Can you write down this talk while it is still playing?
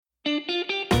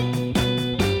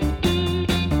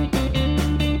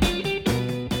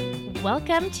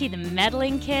Welcome to the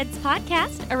Meddling Kids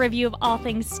Podcast, a review of all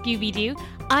things Scooby-Doo.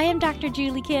 I am Dr.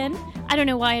 Julie Kin. I don't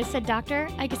know why I said doctor.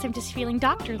 I guess I'm just feeling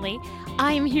doctorly.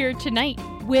 I am here tonight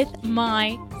with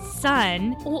my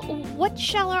son. What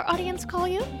shall our audience call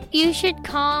you? You should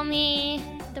call me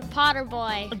the Potter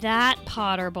Boy. That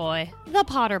Potter Boy. The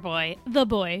Potter Boy. The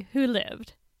boy who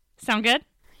lived. Sound good?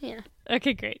 Yeah.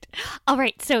 Okay, great. All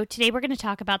right, so today we're going to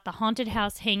talk about the haunted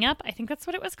house hang-up. I think that's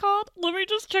what it was called. Let me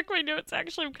just check my notes.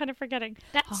 Actually, I'm kind of forgetting.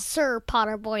 That's Sir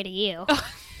Potter Boy to you.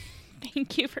 Oh,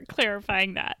 thank you for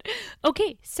clarifying that.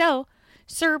 Okay, so,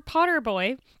 Sir Potter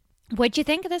Boy, what'd you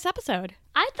think of this episode?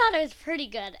 I thought it was pretty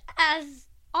good, as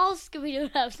all Scooby-Doo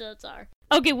episodes are.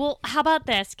 Okay, well, how about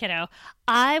this, kiddo?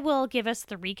 I will give us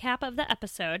the recap of the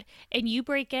episode, and you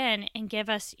break in and give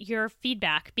us your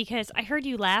feedback, because I heard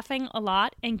you laughing a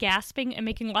lot and gasping and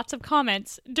making lots of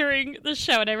comments during the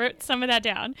show, and I wrote some of that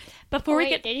down.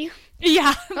 Did you?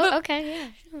 Yeah. Okay, yeah.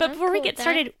 But before we get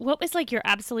started, what was, your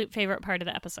absolute favorite part of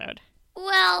the episode?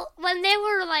 Well, when they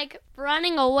were,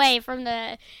 running away from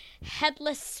the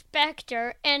Headless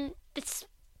Spectre, and the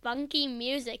funky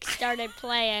music started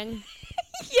playing.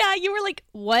 Yeah, you were like,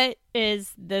 what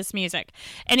is this music?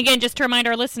 And again, just to remind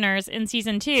our listeners, in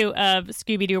season 2 of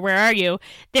Scooby-Doo, Where Are You?,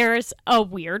 there's a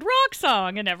weird rock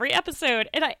song in every episode.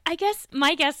 And I guess,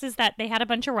 my guess is that they had a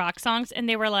bunch of rock songs and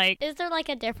they were like... Is there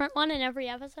a different one in every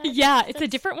episode? Yeah, it's a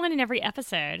different one in every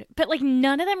episode. But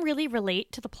none of them really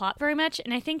relate to the plot very much.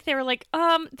 And I think they were like,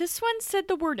 this one said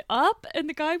the word up and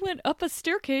the guy went up a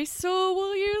staircase, so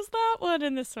we'll use that one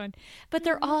in this one. But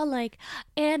they're all like,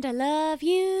 and I love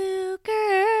you,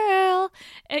 girl.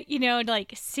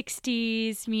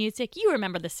 60s music. You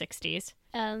remember the 60s.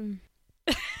 No,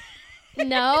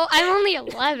 I'm only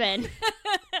 11.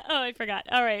 Oh, I forgot.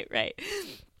 All right.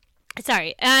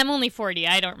 Sorry, I'm only 40.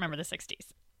 I don't remember the 60s.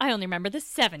 I only remember the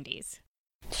 70s.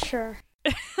 Sure.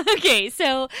 Okay,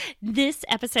 so this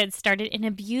episode started in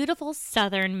a beautiful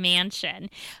southern mansion.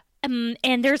 And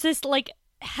there's this,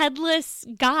 headless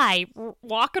guy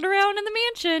walking around in the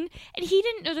mansion, and he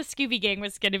didn't know the Scooby Gang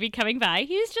was going to be coming by.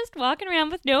 He was just walking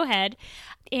around with no head,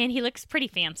 and he looks pretty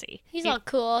fancy. He's all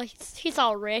cool. He's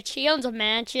all rich. He owns a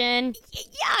mansion.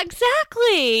 Yeah,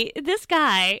 exactly. This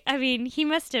guy, he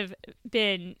must have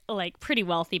been, pretty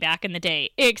wealthy back in the day,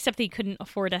 except he couldn't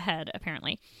afford a head,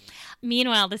 apparently.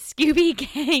 Meanwhile, the Scooby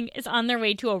Gang is on their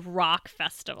way to a rock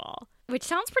festival, which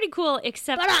sounds pretty cool,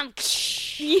 except...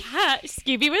 Yeah,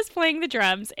 Scooby was playing the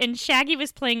drums, and Shaggy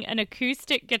was playing an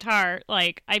acoustic guitar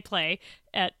like I play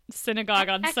at synagogue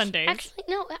on Sundays. Actually,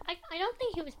 no, I don't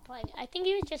think he was playing it. I think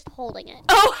he was just holding it.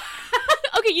 Oh,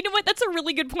 okay, you know what? That's a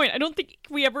really good point. I don't think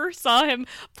we ever saw him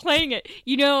playing it.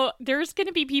 There's going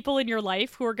to be people in your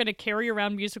life who are going to carry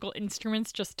around musical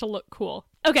instruments just to look cool.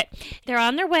 Okay, they're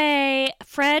on their way.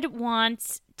 Fred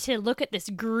wants to look at this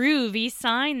groovy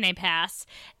sign they pass,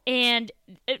 and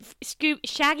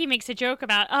Shaggy makes a joke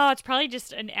about, it's probably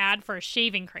just an ad for a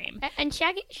shaving cream. And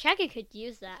Shaggy could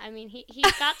use that. He's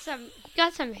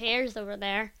got some hairs over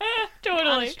there. Totally.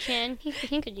 On his chin.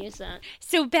 He could use that.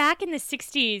 So back in the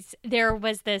 60s, there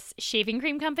was this shaving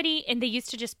cream company, and they used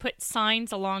to just put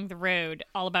signs along the road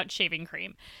all about shaving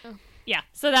cream. Oh. Yeah,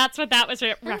 so that's what that was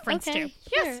reference to. Sure,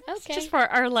 yes, okay. Just for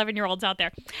our 11-year-olds out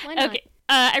there. Why not? Okay.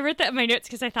 I wrote that in my notes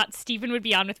because I thought Steven would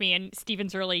be on with me, and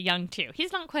Steven's really young, too.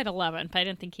 He's not quite 11, but I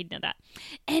didn't think he'd know that.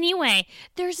 Anyway,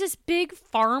 there's this big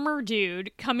farmer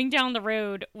dude coming down the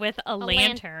road with a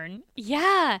lantern.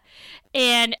 Yeah.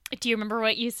 And do you remember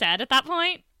what you said at that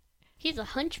point? He's a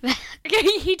hunchback.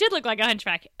 He did look like a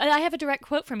hunchback. I have a direct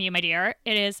quote from you, my dear.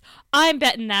 It is, I'm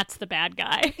betting that's the bad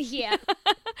guy. Yeah.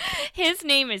 His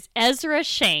name is Ezra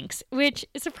Shanks, which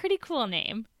is a pretty cool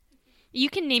name. You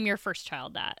can name your first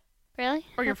child that. Really?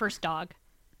 Or your first dog.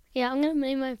 Yeah, I'm going to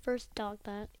name my first dog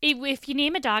that. If you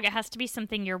name a dog, it has to be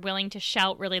something you're willing to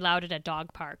shout really loud at a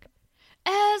dog park.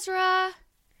 Ezra!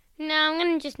 No, I'm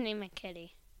going to just name a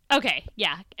kitty. Okay,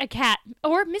 yeah, a cat.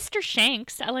 Or Mr.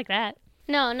 Shanks. I like that.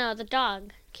 No, the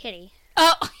dog. Kitty.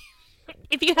 Oh,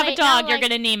 if you have a dog, you're going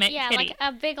to name it Kitty. Yeah, like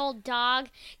a big old dog.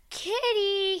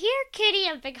 Kitty! Here, Kitty!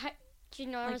 A big,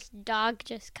 ginormous dog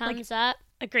just comes up.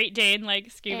 A Great Dane, like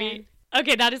Scooby.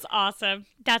 Okay, that is awesome.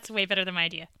 That's way better than my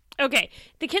idea. Okay,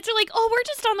 the kids are like, we're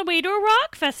just on the way to a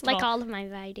rock festival. Like all of my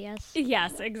ideas.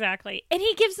 Yes, exactly. And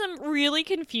he gives them really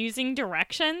confusing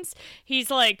directions.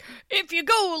 He's like, if you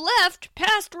go left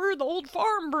past where the old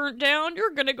farm burnt down, you're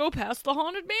going to go past the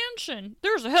haunted mansion.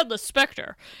 There's a headless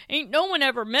specter. Ain't no one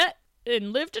ever met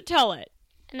and lived to tell it.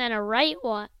 And then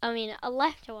a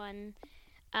left one,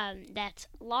 that's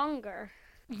longer.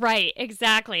 Right,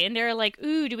 exactly. And they're like,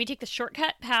 ooh, do we take the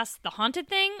shortcut past the haunted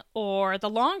thing or the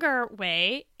longer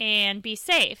way and be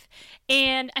safe?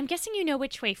 And I'm guessing you know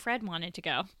which way Fred wanted to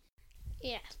go.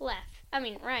 Yeah, left. I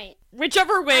mean, right.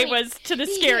 Whichever way was to the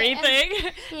scary thing.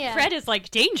 Yeah. Fred is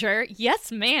like, danger?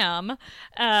 Yes, ma'am.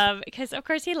 Because, of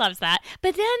course, he loves that.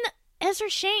 But then Ezra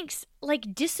Shanks,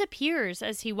 like, disappears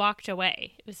as he walked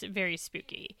away. It was very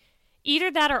spooky.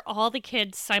 Either that or all the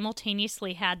kids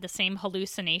simultaneously had the same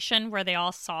hallucination where they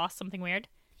all saw something weird.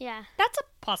 Yeah. That's a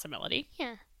possibility.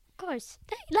 Yeah, of course.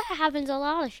 That happens a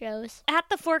lot of shows. At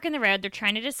the fork in the road, they're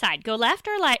trying to decide, go left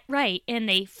or right, and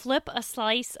they flip a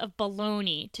slice of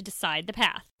bologna to decide the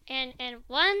path. And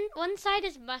one side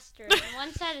is mustard and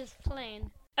one side is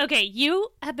plain. Okay, you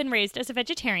have been raised as a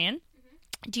vegetarian.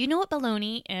 Mm-hmm. Do you know what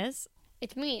bologna is?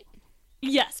 It's meat.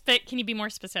 Yes, but can you be more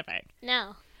specific?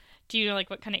 No. Do you know, like,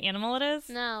 what kind of animal it is?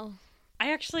 No.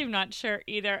 I actually am not sure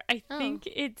either. I think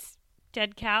it's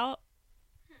dead cow,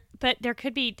 but there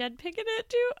could be dead pig in it,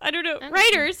 too. I don't know.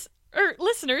 Writers or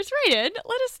listeners, write in.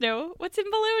 Let us know what's in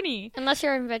bologna. Unless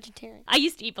you're a vegetarian. I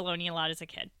used to eat bologna a lot as a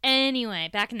kid. Anyway,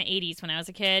 back in the 80s when I was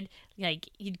a kid, like,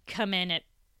 you'd come in at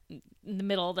the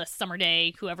middle of the summer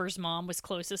day, whoever's mom was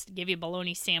closest to give you a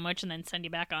bologna sandwich and then send you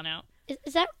back on out.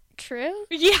 Is that true?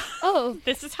 Yeah. Oh.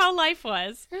 This is how life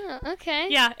was. Oh, okay.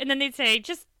 Yeah, and then they'd say,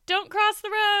 just don't cross the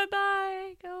road,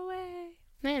 bye, go away.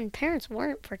 Man, parents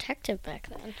weren't protective back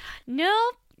then.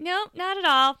 Nope, not at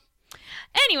all.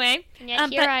 Anyway. And yet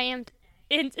here I am.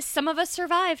 And some of us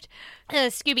survived.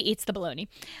 Scooby eats the bologna.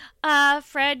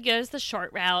 Fred goes the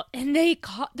short route, and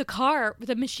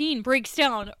the machine breaks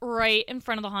down right in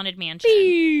front of the haunted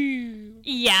mansion.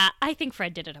 Yeah, I think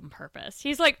Fred did it on purpose.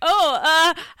 He's like,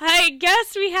 I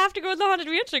guess we have to go to the haunted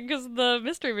mansion because the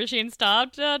mystery machine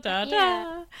stopped.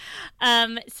 Yeah.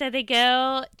 So they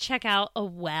go check out a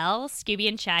well, Scooby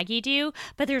and Shaggy do,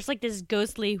 but there's like this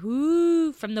ghostly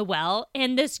whoo from the well,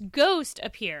 and this ghost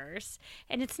appears.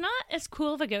 And it's not as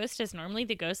cool of a ghost as normally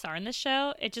the ghosts are in the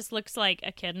show. It just looks like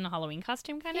a kid in a Halloween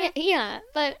costume, kind of. Yeah,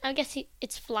 but I guess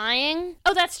it's flying.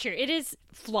 Oh, that's true. It is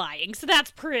flying, so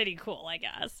that's pretty cool, I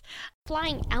guess.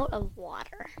 Flying out of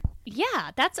water.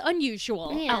 Yeah, that's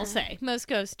unusual, Yeah. I'll say. Most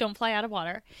ghosts don't fly out of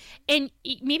water. And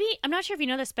maybe, I'm not sure if you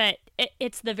know this, but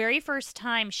it's the very first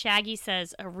time Shaggy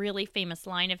says a really famous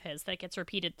line of his that gets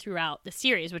repeated throughout the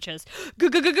series, which is,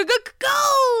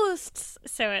 ghosts!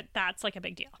 So that's like a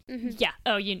big deal. Mm-hmm. Yeah.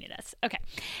 Oh, you knew this. Okay.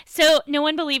 So no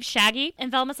one believes Shaggy,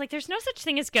 and Velma's like, there's no such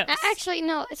thing as ghosts. Actually,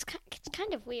 no, it's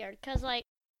kind of weird, because, like,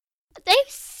 they've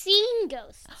seen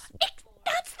ghosts.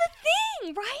 That's the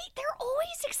thing, right? They're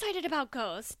always excited about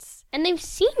ghosts. And they've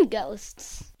seen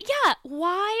ghosts. Yeah,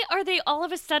 why are they all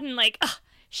of a sudden like,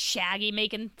 Shaggy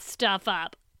making stuff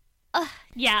up?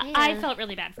 Yeah, I felt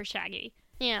really bad for Shaggy.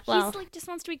 Yeah, well. He's like, just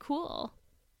wants to be cool.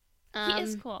 He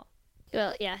is cool.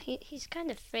 Well, yeah, he's kind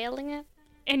of failing it.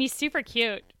 And he's super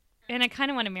cute. And I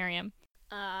kind of want to marry him.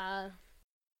 I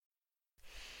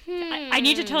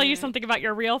need to tell you something about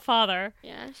your real father.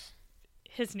 Yes.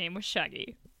 His name was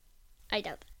Shaggy. I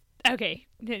doubt that. Okay.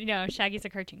 No, Shaggy's a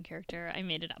cartoon character. I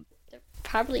made it up. There are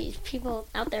probably people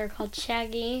out there called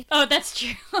Shaggy. Oh, that's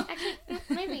true. Actually,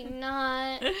 maybe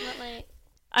not. But like,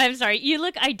 I'm sorry. You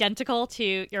look identical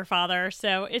to your father,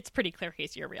 so it's pretty clear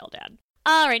he's your real dad.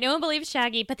 All right. No one believes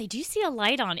Shaggy, but they do see a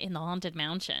light on in the haunted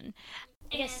mansion.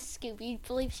 I guess Scooby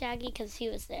believes Shaggy because he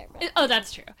was there. Right? Oh,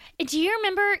 that's true. Do you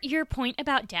remember your point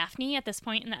about Daphne at this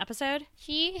point in the episode?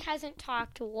 She hasn't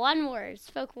spoke one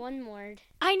word.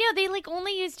 I know, they like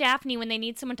only use Daphne when they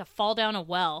need someone to fall down a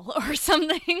well or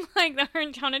something like that, or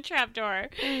down a trapdoor.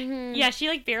 Mm-hmm. Yeah, she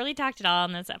like barely talked at all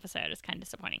in this episode. It's kind of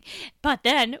disappointing. But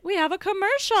then we have a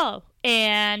commercial,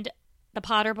 and the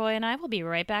Potter Boy and I will be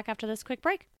right back after this quick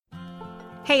break.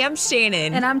 Hey, I'm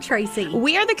Shannon. And I'm Tracy.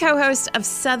 We are the co-hosts of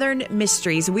Southern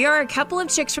Mysteries. We are a couple of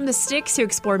chicks from the sticks who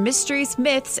explore mysteries,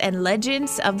 myths, and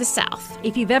legends of the South.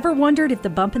 If you've ever wondered if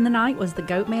the bump in the night was the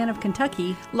Goat Man of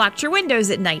Kentucky, locked your windows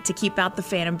at night to keep out the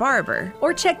Phantom Barber,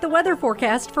 or check the weather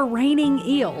forecast for raining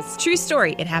eels. True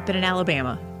story, it happened in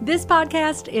Alabama. This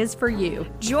podcast is for you.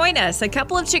 Join us, a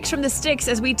couple of chicks from the sticks,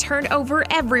 as we turn over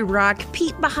every rock,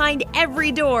 peek behind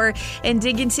every door, and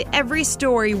dig into every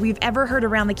story we've ever heard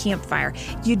around the campfire.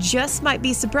 You just might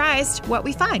be surprised what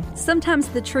we find. Sometimes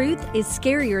the truth is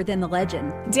scarier than the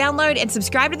legend. Download and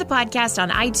subscribe to the podcast on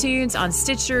iTunes, on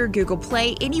Stitcher, Google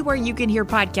Play, anywhere you can hear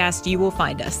podcasts, you will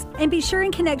find us. And be sure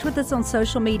and connect with us on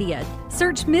social media.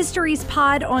 Search Mysteries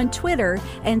Pod on Twitter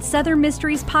and Southern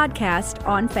Mysteries Podcast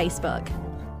on Facebook.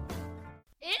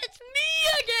 It's me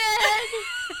again!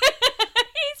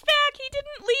 He's back. He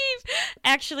didn't leave.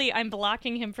 Actually, I'm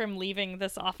blocking him from leaving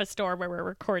this office door where we're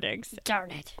recording. So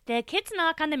Darn it. the kids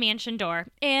knock on the mansion door,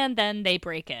 and then they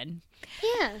break in.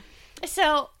 Yeah.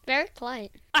 So Very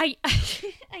polite. I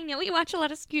know we watch a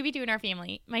lot of Scooby-Doo in our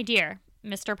family. My dear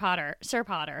Mr. Potter, Sir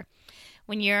Potter,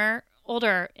 when you're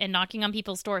older and knocking on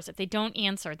people's doors, if they don't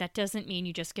answer, that doesn't mean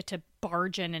you just get to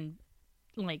barge in and,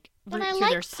 like, But root I through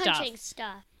like their punching stuff.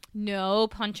 stuff. No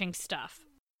punching stuff.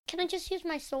 Can I just use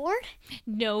my sword?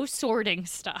 No sorting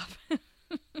stuff.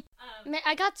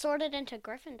 I got sorted into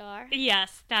Gryffindor.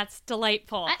 Yes, that's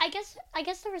delightful. I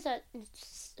guess there was a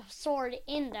sword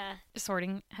in the...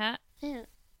 Sorting hat? Yeah.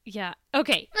 Yeah.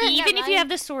 Okay. Yeah, Even if you right. have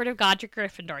the sword of Godric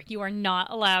Gryffindor, you are not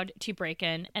allowed to break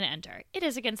in and enter. It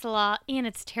is against the law, and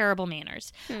it's terrible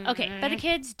manners. Okay, but the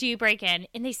kids do break in,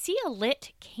 and they see a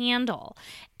lit candle,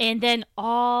 and then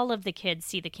all of the kids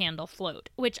see the candle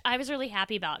float, which I was really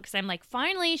happy about, because I'm like,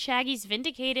 finally, Shaggy's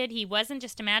vindicated. He wasn't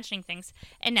just imagining things,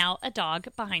 and now a dog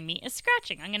behind me is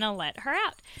scratching. I'm going to let her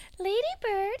out.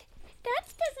 Ladybird, that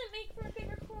doesn't make for a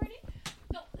good recording.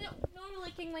 No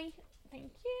licking me.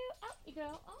 Thank you. Up you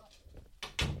go.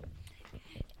 Oh.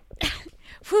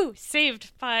 Whew,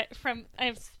 saved from I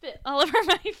have spit all over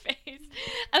my face.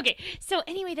 Okay, so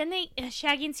anyway, then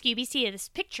Shaggy and Scooby see this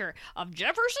picture of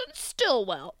Jefferson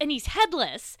Stillwell, and he's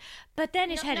headless, but then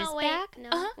his head is back.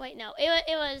 Wait, no.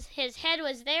 It was his head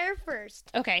was there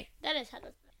first. Okay, Then his head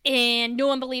was and no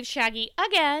one believes Shaggy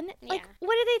again. Like, Yeah.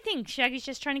 what do they think? Shaggy's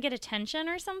just trying to get attention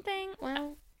or something?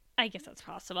 well. I guess that's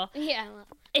possible. Yeah. Well,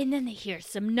 And then they hear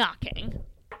some knocking.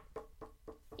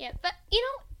 yeah, but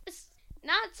it's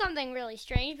not something really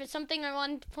strange, but something I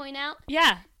wanted to point out.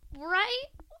 Yeah. Right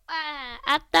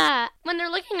when they're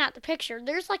looking at the picture,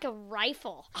 there's like a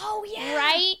rifle Oh, yeah.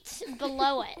 right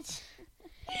below it.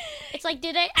 It's like,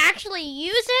 did they actually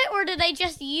use it, or did they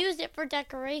just use it for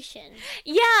decoration?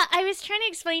 Yeah, I was trying to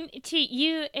explain to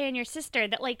you and your sister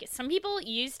that, like, some people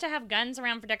used to have guns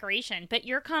around for decoration, but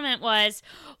your comment was,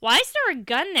 why is there a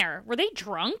gun there? Were they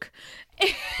drunk?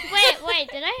 Wait,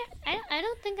 did I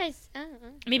don't think I don't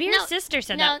know. Maybe your No, sister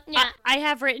said no, that. yeah. I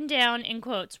have written down in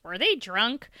quotes, were they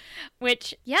drunk?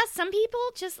 Which, yeah, some people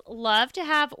just love to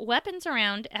have weapons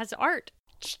around as art.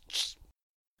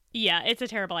 Yeah, it's a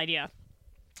terrible idea.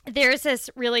 There's this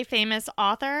really famous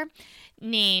author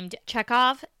named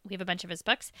Chekhov. We have a bunch of his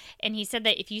books. And he said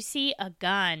that if you see a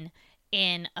gun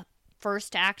in a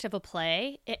first act of a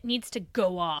play, it needs to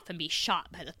go off and be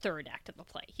shot by the third act of the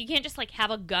play. You can't just, like, have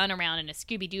a gun around in a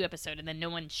Scooby-Doo episode and then no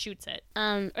one shoots it.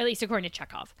 Or at least according to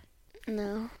Chekhov.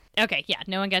 No. Okay, yeah,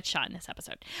 no one gets shot in this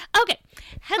episode. Okay,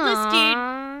 Headless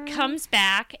Dude comes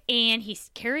back, and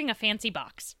he's carrying a fancy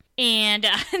box. And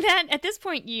then at this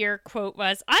point, your quote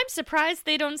was, "I'm surprised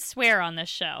they don't swear on this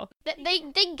show." They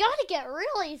gotta get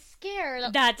really scared.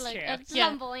 That's like, true. At Yeah.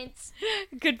 some points.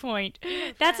 Good point.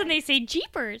 That's when they say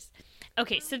jeepers.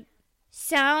 Okay, so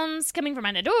sounds coming from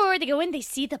behind the door. They go in, they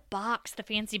see the box, the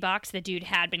fancy box the dude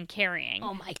had been carrying.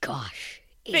 Oh my gosh.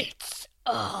 They- It's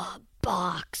a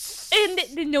box.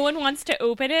 And no one wants to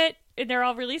open it. And they're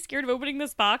all really scared of opening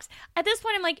this box. At this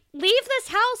point, I'm like, leave this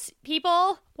house,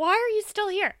 people. Why are you still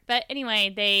here? But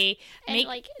anyway, they And make...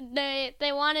 like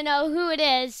they want to know who it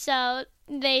is, so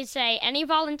they say any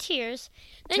volunteers.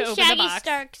 Then To open the Shaggy box.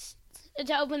 starts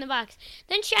to open the box.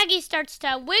 Then Shaggy starts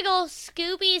to wiggle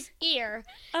Scooby's ear,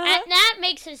 Uh-huh. and that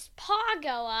makes his paw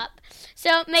go up,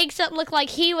 so it makes it look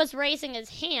like he was raising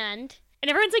his hand. And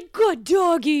everyone's like, good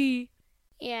doggy.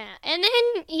 Yeah, and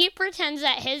then he pretends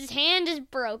that his hand is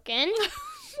broken.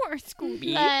 Poor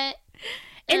Scooby. But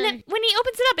and then when he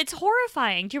opens it up, it's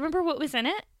horrifying. Do you remember what was in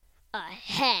it? a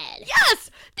head. Yes!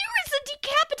 There was a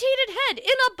decapitated head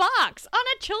in a box on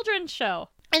a children's show.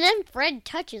 And then Fred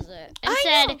touches it and I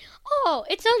said, know. "Oh,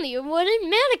 it's only a wooden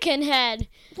mannequin head."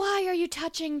 Why are you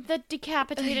touching the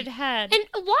decapitated head? And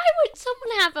why would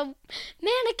someone have a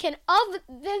mannequin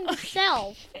of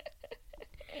themselves?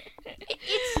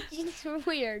 It's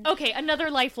weird. Okay, another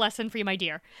life lesson for you, my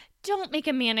dear. Don't make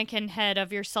a mannequin head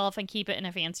of yourself and keep it in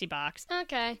a fancy box.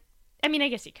 Okay, I mean, I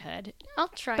guess you could. I'll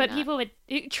try. But not. people would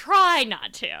try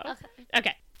not to.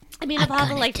 Okay. I mean, of all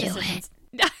the life decisions.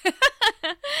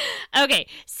 Okay,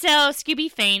 so Scooby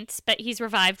faints, but he's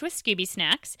revived with Scooby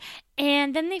snacks.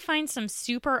 And then they find some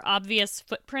super obvious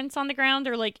footprints on the ground.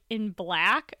 They're like in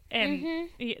black. And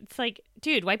it's like,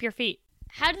 dude, wipe your feet.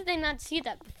 How did they not see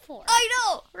that before? I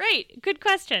know. Right. Good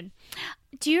question.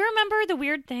 Do you remember the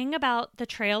weird thing about the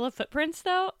trail of footprints,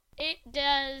 though? It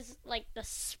does like the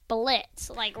splits,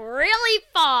 like really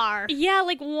far. Yeah,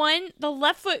 like the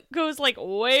left foot goes like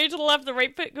way to the left, the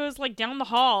right foot goes like down the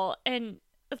hall, and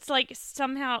it's like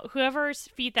somehow whoever's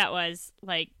feet that was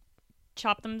like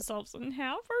chopped themselves in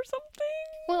half or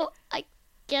something. Well, I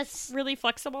guess, really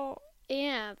flexible.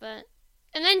 yeah, but...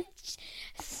 And then,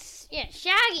 yeah,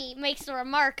 Shaggy makes the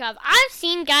remark of, I've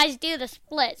seen guys do the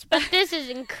splits, but this is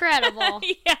incredible.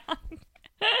 Yeah.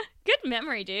 Good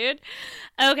memory, dude.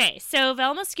 Okay, so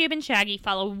Velma, Scoob, and Shaggy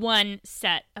follow one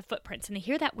set of footprints, and they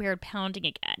hear that weird pounding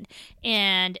again.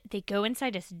 And they go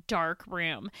inside this dark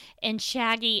room, and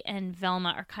Shaggy and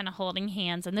Velma are kind of holding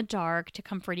hands in the dark to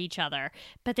comfort each other.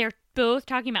 But they're both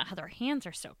talking about how their hands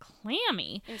are so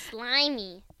clammy. And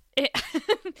slimy.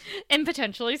 And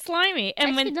potentially slimy.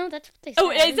 And Actually, when no, that's what they said.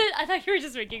 Oh, is it? I thought you were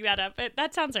just making that up, but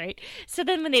that sounds right. So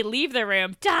then when they leave the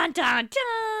room, dun, dun,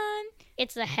 dun.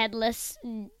 It's a headless,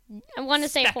 I want to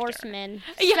say Spectre. horseman.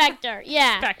 Yeah. Spectre,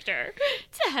 yeah. Spectre.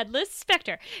 It's a headless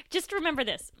spectre. Just remember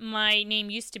this. My name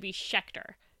used to be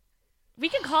Schechter. We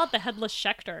can call it the Headless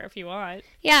Schechter if you want.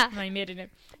 Yeah. My maiden name.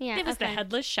 Yeah, It was the okay.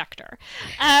 Headless Schechter.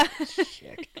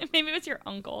 Maybe it was your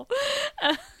uncle.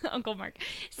 Uncle Mark.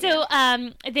 So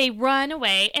they run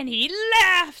away, and he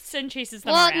laughs and chases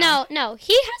them around. No.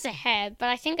 He has a head, but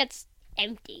I think it's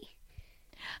empty.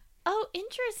 Oh,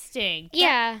 interesting.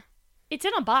 Yeah. It's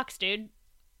in a box, dude.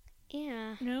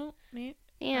 Yeah. No? Maybe?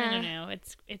 Yeah. I don't know.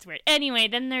 It's weird. Anyway,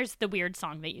 then there's the weird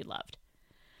song that you loved.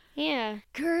 Yeah.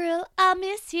 Girl, I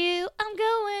miss you. I'm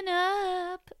going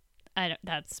up.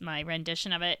 That's my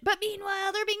rendition of it. But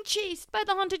meanwhile, they're being chased by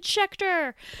the haunted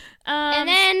Schechter. And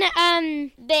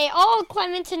then they all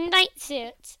climb into night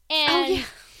suits. And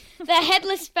the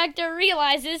headless specter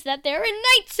realizes that they're in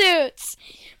night suits.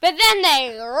 But then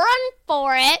they run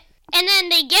for it. And then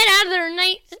they get out of their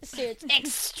night suits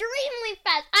extremely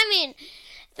fast. I mean,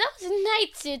 those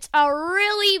night suits are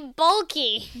really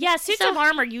bulky. Yeah, suits of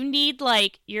armor. You need,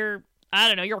 like, your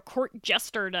court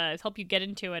jester to help you get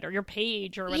into it, or your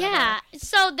page, or whatever. Yeah,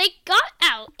 so they got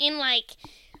out in, like,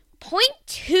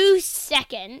 0.2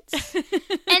 seconds. And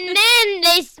then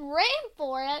they ran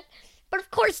for it. But,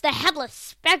 of course, the headless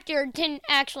specter didn't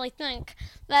actually think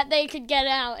that they could get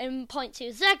out in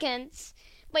 0.2 seconds.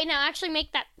 Wait, no, actually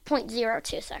make that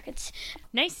 0.02 seconds.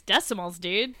 Nice decimals,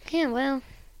 dude. Yeah, well,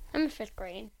 I'm in 5th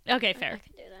grade. Okay, I fair.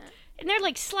 could do that. And they're,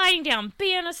 like, sliding down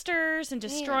banisters and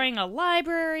destroying a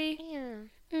library. Yeah.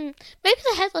 Maybe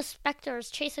the headless specter is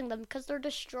chasing them because they're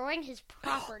destroying his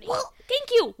property. Well,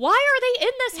 thank you. Why are they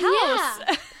in this house?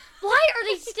 Yeah. Why are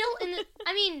they still in the...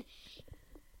 I mean,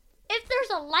 if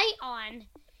there's a light on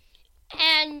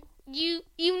and you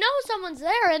know someone's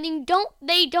there and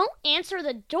they don't answer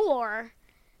the door,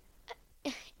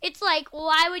 it's like,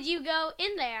 why would you go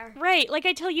in there? Right. Like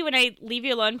I tell you when I leave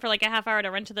you alone for like a half hour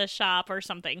to run to the shop or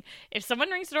something. If someone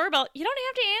rings the doorbell, you don't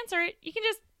have to answer it. You can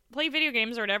just play video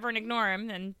games or whatever and ignore them,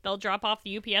 and they'll drop off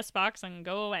the UPS box and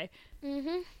go away.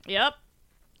 Mm-hmm. Yep.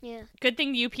 Yeah. Good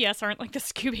thing the UPS aren't like the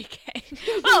Scooby Gang.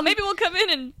 Well, maybe we'll come in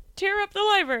and tear up the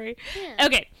library. Yeah.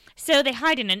 Okay, so they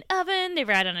hide in an oven, they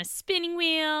ride on a spinning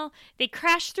wheel, they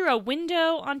crash through a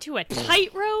window onto a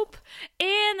tightrope,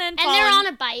 and then And they're on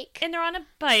a bike. and they're on a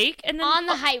bike, and then On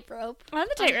the height rope. on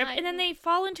the tightrope, and then they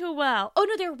fall into a well. Oh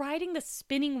no, they're riding the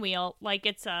spinning wheel like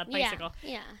it's a bicycle.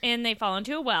 Yeah. And they fall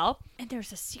into a well, and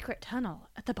there's a secret tunnel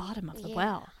at the bottom of the Yeah.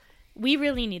 well. We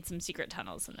really need some secret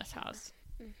tunnels in this house.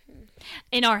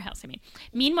 In our house, I mean.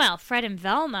 Meanwhile, Fred and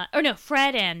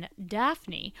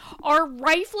Daphne are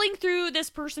rifling through this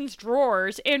person's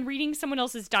drawers and reading someone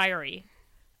else's diary.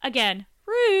 Again,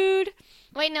 rude.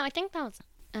 Wait, no, I think that was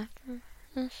after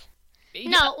this.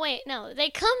 No, wait, no.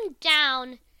 They come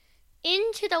down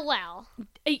into the well.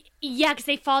 Yeah, because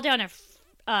they fall down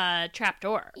a trap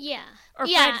door. Yeah. Or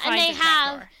yeah, Fred and finds a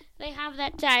trapdoor. they have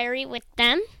that diary with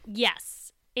them. Yes.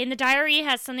 And the diary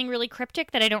has something really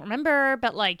cryptic that I don't remember,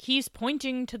 but like he's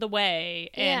pointing to the way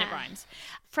and it Yeah. rhymes.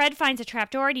 Fred finds a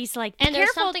trapdoor and he's like, be And there's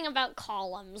careful. something about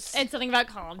columns. And something about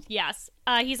columns, yes.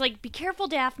 He's like, be careful,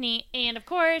 Daphne. And of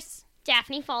course,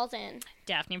 Daphne falls in.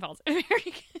 Daphne falls. Very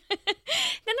good. Then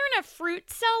they're in a fruit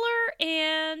cellar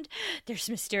and there's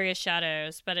mysterious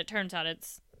shadows, but it turns out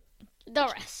it's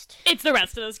The rest. the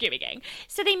rest of the Scooby Gang.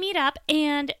 So they meet up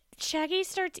and Shaggy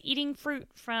starts eating fruit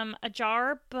from a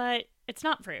jar, but it's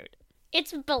not fruit.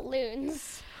 It's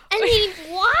balloons. I mean,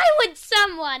 why would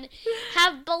someone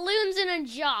have balloons in a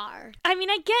jar? I mean,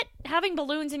 I get having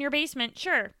balloons in your basement,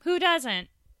 sure. Who doesn't?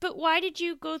 But why did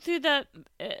you go through the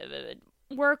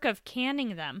work of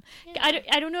canning them? Yeah.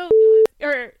 I don't know,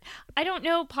 or I don't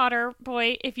know, Potter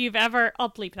Boy, if you've ever,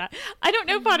 I'll bleep that. I don't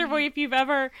know, Potter Boy, if you've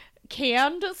ever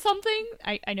canned something.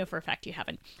 I know for a fact you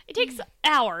haven't. It takes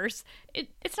hours.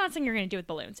 It's not something you're going to do with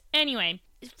balloons. Anyway,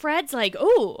 Fred's like,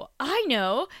 oh, I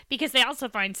know, because they also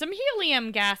find some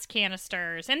helium gas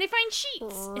canisters, and they find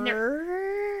sheets, and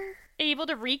they're able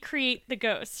to recreate the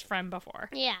ghosts from before.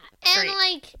 Yeah. And, Great.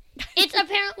 like, it's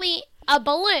apparently a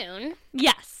balloon.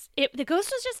 Yes. The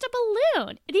ghost was just a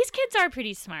balloon. These kids are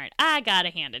pretty smart. I gotta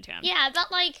hand it to them. Yeah, but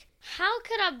like, how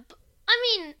could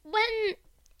when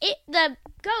the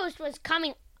ghost was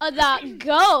coming, the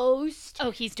ghost.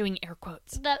 Oh, he's doing air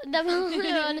quotes. The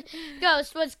balloon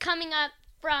ghost was coming up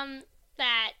from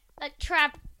that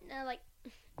trap,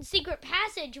 secret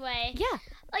passageway. Yeah.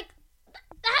 Like,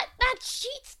 that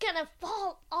sheet's gonna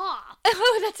fall off.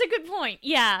 Oh, that's a good point.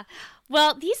 Yeah.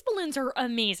 Well, these balloons are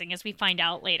amazing, as we find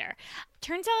out later.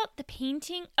 Turns out the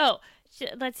painting... Oh,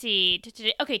 let's see.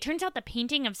 Okay, turns out the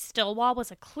painting of Stillwell was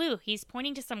a clue. He's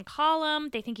pointing to some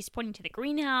column. They think he's pointing to the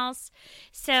greenhouse.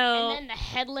 So... And then the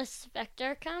headless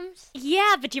specter comes?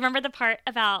 Yeah, but do you remember the part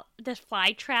about the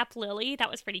fly trap Lily? That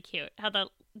was pretty cute. How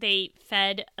they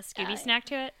fed a Scooby snack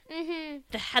to it. Mm-hmm.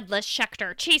 The headless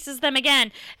Schechter chases them again,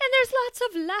 and there's lots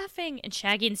of laughing. And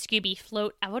Shaggy and Scooby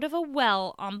float out of a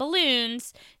well on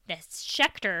balloons. The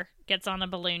Schechter gets on a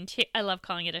balloon too. I love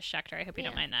calling it a Schechter. I hope you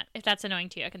don't mind that. If that's annoying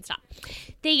to you, I can stop.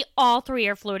 They all three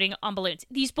are floating on balloons.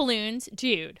 These balloons,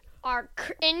 dude, are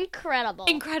incredible.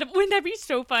 Incredible. Wouldn't that be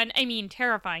so fun? I mean,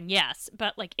 terrifying, yes.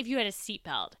 But, like, if you had a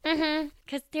seatbelt. Mm-hmm.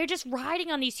 Because they're just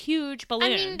riding on these huge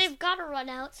balloons. I mean, they've got to run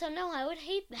out, so no, I would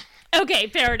hate that. Okay,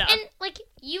 fair enough. And, like,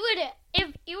 you would,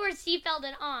 if you were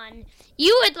seatbelted on,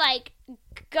 you would, like,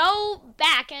 go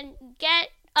back and get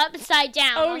upside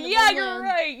down. Oh, on the yeah, balloon. you're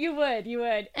right. You would.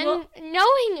 And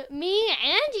knowing me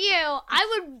and you, I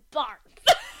would bark.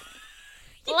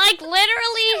 Like,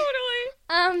 literally.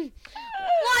 Totally.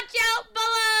 Watch out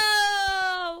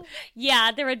below!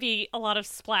 Yeah, there would be a lot of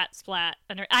splat.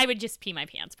 I would just pee my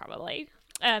pants, probably.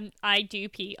 I do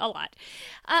pee a lot.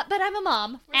 But I'm a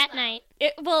mom. At night.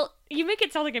 Well, you make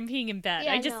it sound like I'm peeing in bed.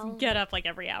 Yeah, I just know. get up like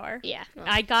every hour. Yeah. No.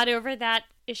 I got over that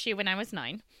issue when I was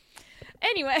 9.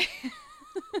 Anyway.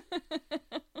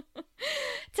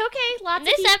 It's okay. In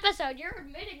this episode, you're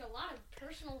admitting a lot of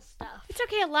personal stuff. It's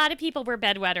okay. A lot of people were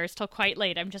bedwetters till quite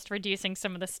late. I'm just reducing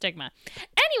some of the stigma.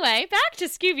 Anyway, back to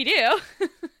Scooby-Doo.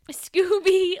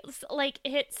 Scooby, like,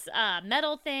 hits a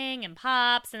metal thing and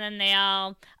pops, and then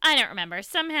I don't remember.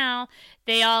 Somehow,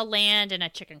 they all land in a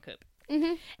chicken coop.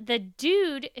 Mm-hmm. The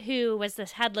dude who was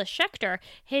this headless Schechter,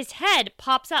 his head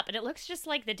pops up, and it looks just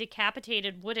like the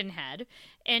decapitated wooden head.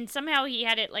 And somehow he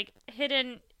had it, like,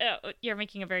 hidden. Oh, you're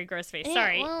making a very gross face.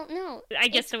 Sorry. Well, no. I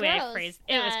guess the way I phrased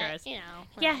it was gross. You know.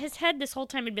 Yeah, his head this whole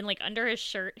time had been, like, under his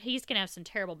shirt. He's going to have some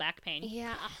terrible back pain.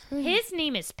 Yeah. His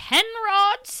name is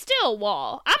Penrod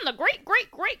Stillwell. I'm the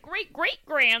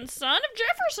great-great-great-great-great-grandson of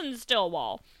Jefferson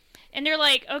Stillwell. And they're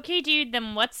like, okay, dude,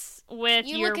 then what's with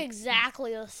You look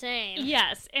exactly the same.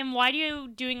 Yes, and why are you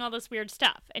doing all this weird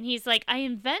stuff? And he's like, I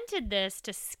invented this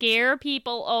to scare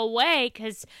people away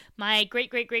because my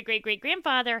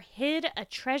great-great-great-great-great-grandfather hid a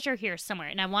treasure here somewhere,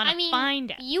 and I want to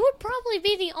find it. You would probably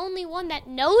be the only one that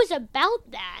knows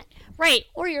about that. Right.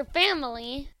 Or your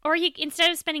family. Or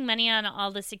instead of spending money on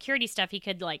all the security stuff, he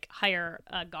could, like, hire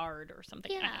a guard or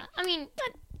something. Yeah, I mean, that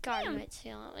guard might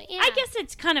feel that way. Yeah. I guess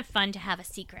it's kind of fun to have a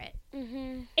secret.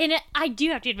 Mm-hmm. And I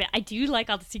do have to admit, I do like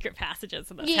all the secret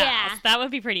passages in this house. That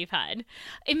would be pretty fun.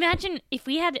 Imagine if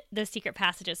we had those secret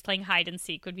passages, playing hide and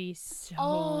seek would be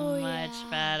so much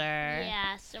better.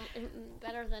 Yeah, so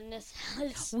better than this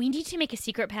house. We need to make a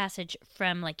secret passage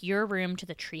from, like, your room to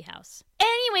the treehouse.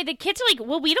 Anyway, the kids are like,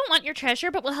 well, we don't want your treasure,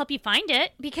 but we'll help you find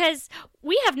it because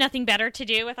we have nothing better to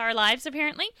do with our lives,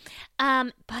 apparently.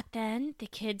 But then the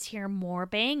kids hear more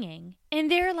banging, and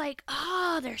they're like,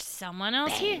 oh, there's someone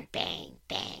else here. Bang,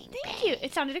 bang, Thank you.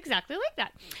 It sounded exactly like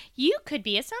that. You could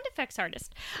be a sound effects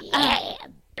artist. Yeah,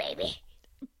 baby.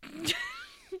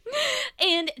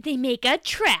 And they make a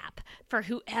trap for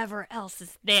whoever else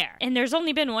is there. And there's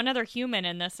only been one other human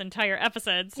in this entire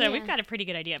episode, so we've got a pretty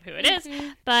good idea of who it is.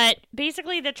 But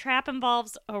basically the trap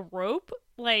involves a rope,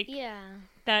 like,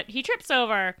 that he trips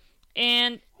over.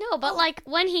 And no, but like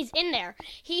when he's in there,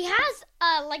 he has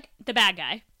the bad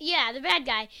guy. Yeah, the bad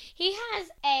guy. He has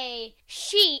a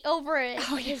sheet over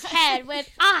his head with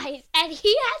eyes, and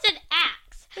he has an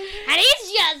axe, and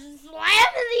he's just slamming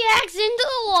the axe into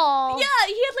the wall. Yeah,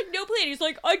 he had like no plan. He's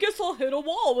like, I guess I'll hit a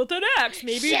wall with an axe.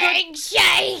 Maybe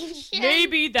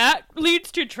maybe that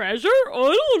leads to treasure.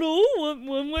 I don't know.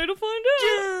 One way to find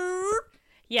out.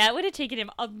 Yeah, it would have taken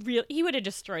him he would have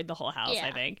destroyed the whole house,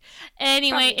 I think.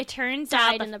 Anyway, probably it turns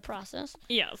out died in the process.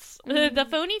 Yes. The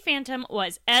phony phantom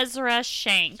was Ezra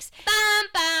Shanks. Bum,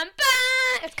 bum,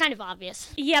 bum. It's kind of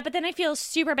obvious. Yeah, but then I feel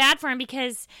super bad for him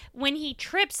because when he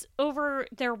trips over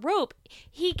their rope,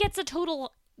 he gets a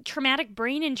total traumatic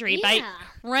brain injury by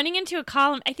running into a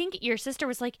column. I think your sister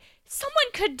was like,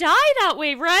 someone could die that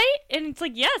way, right? And it's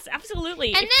like, yes,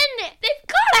 absolutely. And then they've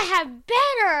got to have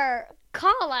better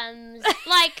columns.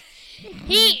 Like,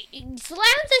 He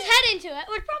slams his head into it,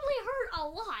 which probably hurt a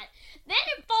lot. Then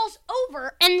it falls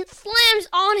over and slams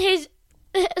on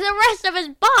the rest of his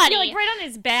body. Yeah, like right on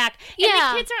his back. And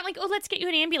the kids aren't like, oh, let's get you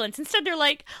an ambulance. Instead, they're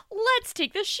like, let's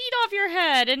take the sheet off your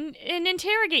head and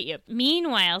interrogate you.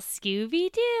 Meanwhile,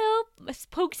 Scooby-Doo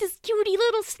pokes his cutie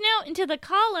little snout into the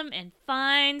column and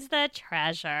finds the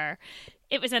treasure.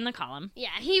 It was in the column.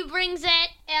 Yeah, he brings it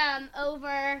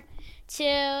over to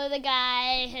the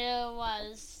guy who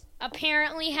was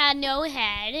apparently had no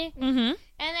head. Mm-hmm.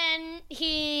 And then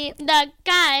the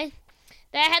guy,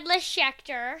 the headless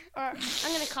Schecter, or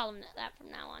I'm gonna call him that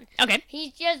from now on. Okay.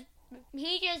 He just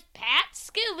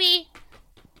pats Scooby.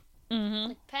 Mm-hmm.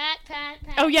 Like, pat.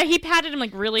 Oh yeah, he patted him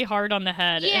like really hard on the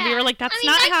head, Yeah. and we were like, "That's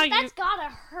gotta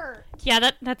hurt."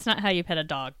 Yeah, that's not how you pet a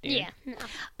dog, dude. Yeah.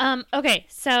 No. Okay,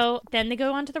 so then they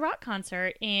go on to the rock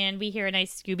concert, and we hear a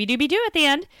nice Scooby-Dooby-Doo at the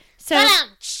end. So,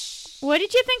 what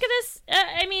did you think of this?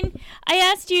 I mean, I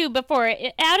asked you before,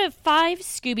 out of 5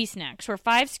 Scooby snacks, where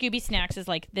 5 Scooby snacks is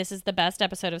like, this is the best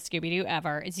episode of Scooby-Doo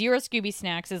ever, 0 Scooby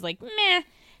snacks is like, meh.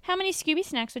 How many Scooby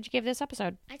snacks would you give this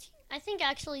episode? I think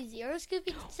actually 0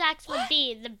 Scooby snacks would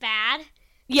be the bad.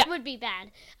 Yeah. Would be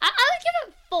bad. I would give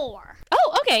it 4.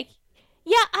 Oh, okay.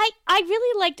 Yeah, I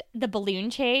really liked the balloon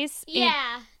chase.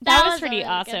 Yeah. That was a pretty really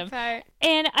awesome. good part.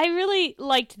 And I really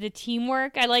liked the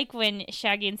teamwork. I like when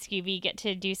Shaggy and Scooby get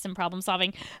to do some problem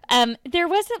solving. There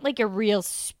wasn't like a real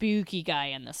spooky guy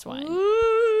in this one.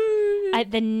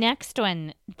 The next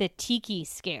one, the Tiki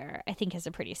Scare, I think is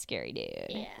a pretty scary dude.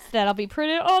 Yeah. So that'll be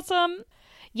pretty awesome.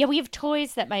 Yeah, we have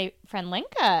toys that my friend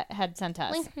Linka had sent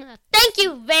us. Thank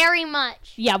you very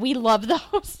much. Yeah, we love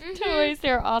those toys.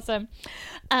 They're awesome.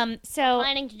 So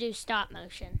Planning to do stop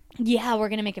motion. yeah, we're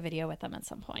going to make a video with them at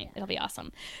some point. It'll be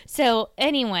awesome. So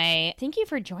anyway, thank you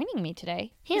for joining me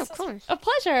today. Yeah, of course. A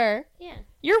pleasure. Yeah.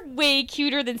 You're way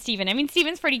cuter than Steven. I mean,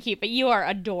 Steven's pretty cute, but you are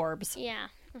adorbs. Yeah.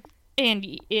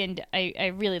 And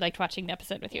I really liked watching the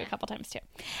episode with you a couple times, too.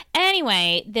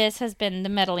 Anyway, this has been the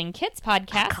Meddling Kids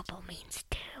podcast. A couple means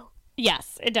 2.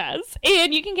 Yes, it does.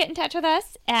 And you can get in touch with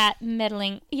us at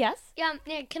meddling... Yes? Yeah,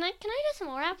 can I do some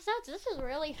more episodes? This is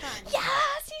really fun.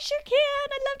 Yes, you sure can.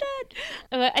 I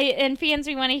loved it. And fans,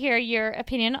 we want to hear your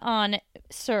opinion on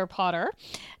Sir Potter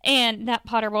and that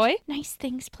Potter boy. Nice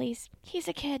things, please. He's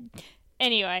a kid.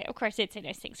 Anyway, of course, I'd say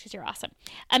nice things because you're awesome.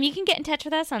 You can get in touch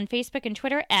with us on Facebook and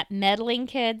Twitter at Meddling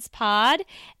Kids Pod.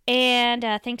 And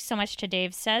thanks so much to Dave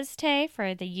Sezte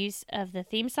for the use of the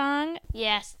theme song.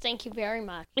 Yes, thank you very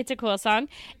much. It's a cool song.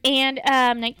 And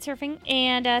Night Surfing.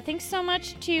 And thanks so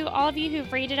much to all of you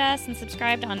who've rated us and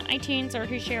subscribed on iTunes or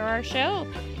who share our show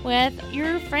with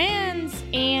your friends.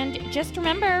 And just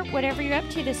remember, whatever you're up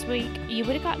to this week, you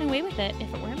would have gotten away with it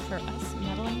if it weren't for us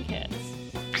meddling kids.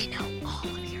 I know all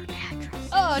of your addresses.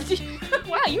 Oh,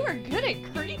 wow, you were good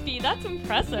at creepy. That's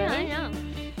impressive. Yeah, I know.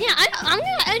 Yeah, I'm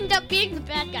going to end up being the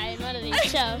bad guy in one of these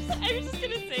shows. I was just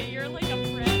going to say, you're like a